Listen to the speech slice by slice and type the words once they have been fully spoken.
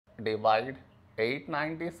divide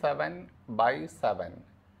 897 by 7.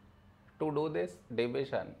 To do this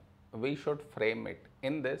division, we should frame it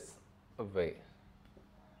in this way.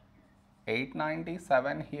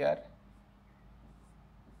 897 here,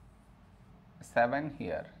 7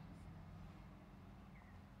 here.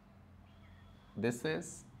 This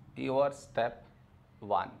is your step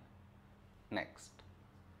 1. Next,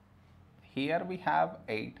 here we have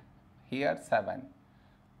 8, here 7.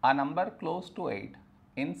 A number close to 8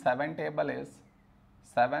 in 7 table is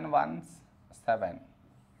 7 ones 7.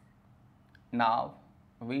 Now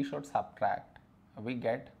we should subtract, we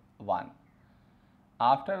get 1.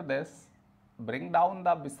 After this, bring down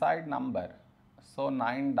the beside number, so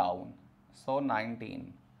 9 down, so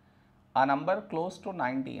 19. A number close to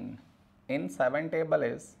 19 in 7 table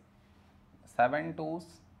is 7 twos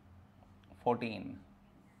 14.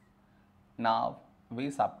 Now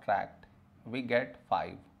we subtract, we get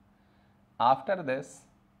 5. After this,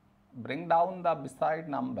 bring down the beside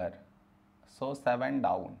number, so 7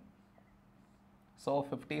 down, so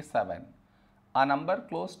 57. A number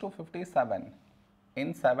close to 57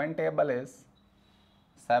 in 7 table is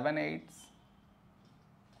 7 eights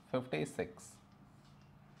 56.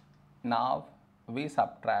 Now we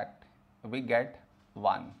subtract, we get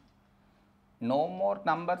 1. No more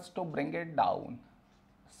numbers to bring it down,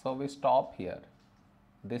 so we stop here.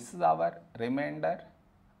 This is our remainder,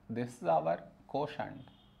 this is our quotient.